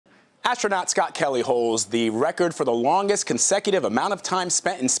Astronaut Scott Kelly holds the record for the longest consecutive amount of time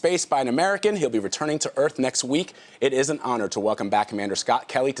spent in space by an American. He'll be returning to Earth next week. It is an honor to welcome back Commander Scott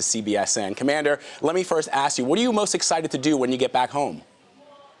Kelly to CBSN. Commander, let me first ask you, what are you most excited to do when you get back home?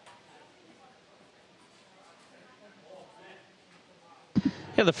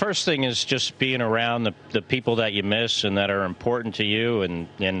 Yeah, the first thing is just being around the people that you miss and that are important to you,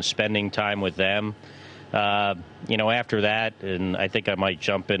 and spending time with them. After that, and I think I might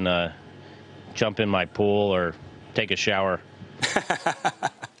jump in my pool or take a shower.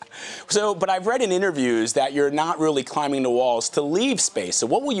 But I've read in interviews that you're not really climbing the walls to leave space. So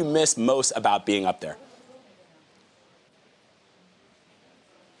what will you miss most about being up there?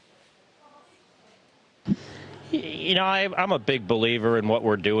 I'm a big believer in what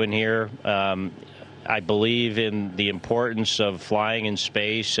we're doing here. I believe in the importance of flying in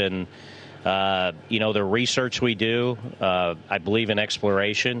space and, the research we do. I believe in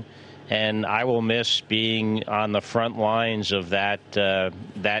exploration, and I will miss being on the front lines of that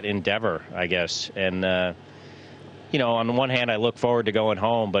endeavor, I guess. And, on the one hand, I look forward to going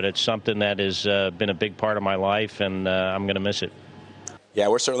home, but it's something that has been a big part of my life, and I'm going to miss it. Yeah,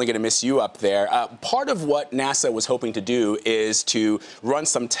 we're certainly going to miss you up there. Part of what NASA was hoping to do is to run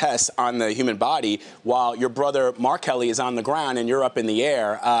some tests on the human body while your brother Mark Kelly is on the ground and you're up in the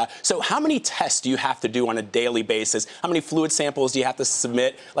air. So how many tests do you have to do on a daily basis? How many fluid samples do you have to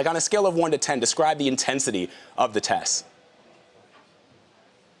submit? Like on a scale of 1 to 10, describe the intensity of the tests.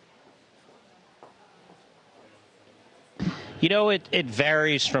 It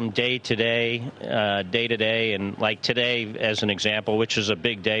varies from day to day, and like today, as an example, which is a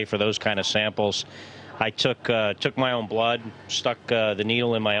big day for those kind of samples, I took my own blood, stuck the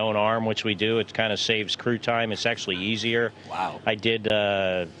needle in my own arm, which we do. It kind of saves crew time. It's actually easier. Wow. I did,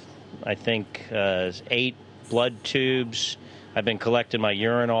 I think, 8 blood tubes. I've been collecting my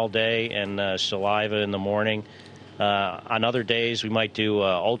urine all day and saliva in the morning. On other days, we might do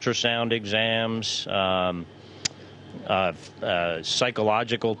ultrasound exams.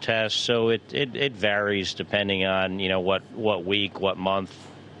 Psychological tests, so it varies depending on what week, what month.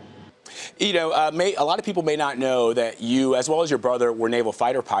 A lot of people may not know that you, as well as your brother, were naval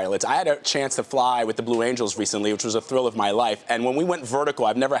fighter pilots. I had a chance to fly with the Blue Angels recently, which was a thrill of my life. And when we went vertical,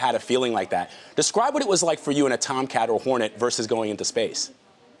 I've never had a feeling like that. Describe what it was like for you in a Tomcat or Hornet versus going into space.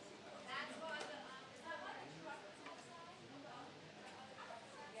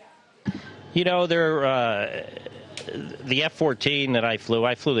 The F-14 that I flew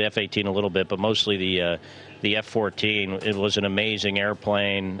the F-18 a little bit, but mostly the F-14. It was an amazing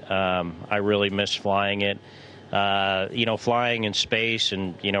airplane. I really missed flying it. Flying in space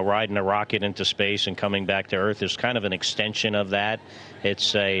and, riding a rocket into space and coming back to Earth is kind of an extension of that.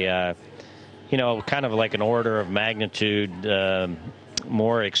 It's a, kind of like an order of magnitude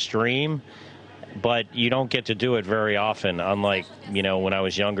more extreme, but you don't get to do it very often, unlike, when I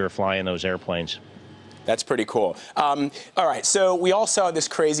was younger flying those airplanes. That's pretty cool. All right, so we all saw this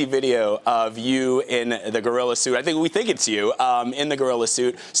crazy video of you in the gorilla suit. We think it's you in the gorilla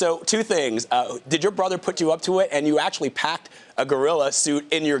suit. So 2 things. Did your brother put you up to it? And you actually packed a gorilla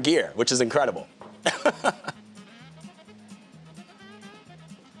suit in your gear, which is incredible.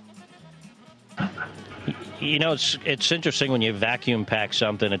 It's interesting when you vacuum pack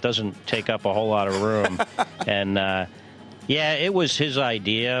something, it doesn't take up a whole lot of room. And yeah, it was his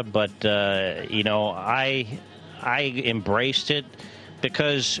idea, but, I embraced it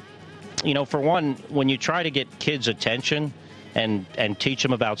because, for one, when you try to get kids' attention and teach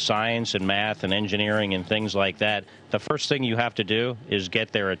them about science and math and engineering and things like that, the first thing you have to do is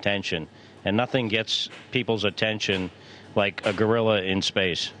get their attention. And nothing gets people's attention like a gorilla in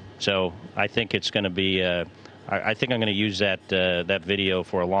space. So I think it's going to be I think I'm going to use that video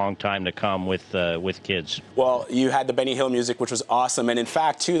for a long time to come with kids. Well, you had the Benny Hill music, which was awesome. And in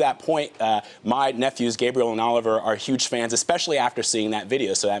fact, to that point, my nephews, Gabriel and Oliver, are huge fans, especially after seeing that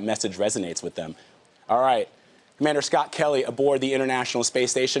video. So that message resonates with them. All right. Commander Scott Kelly aboard the International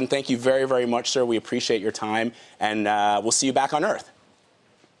Space Station. Thank you very, very much, sir. We appreciate your time. And we'll see you back on Earth.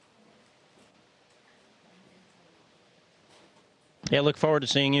 Yeah, look forward to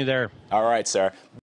seeing you there. All right, sir.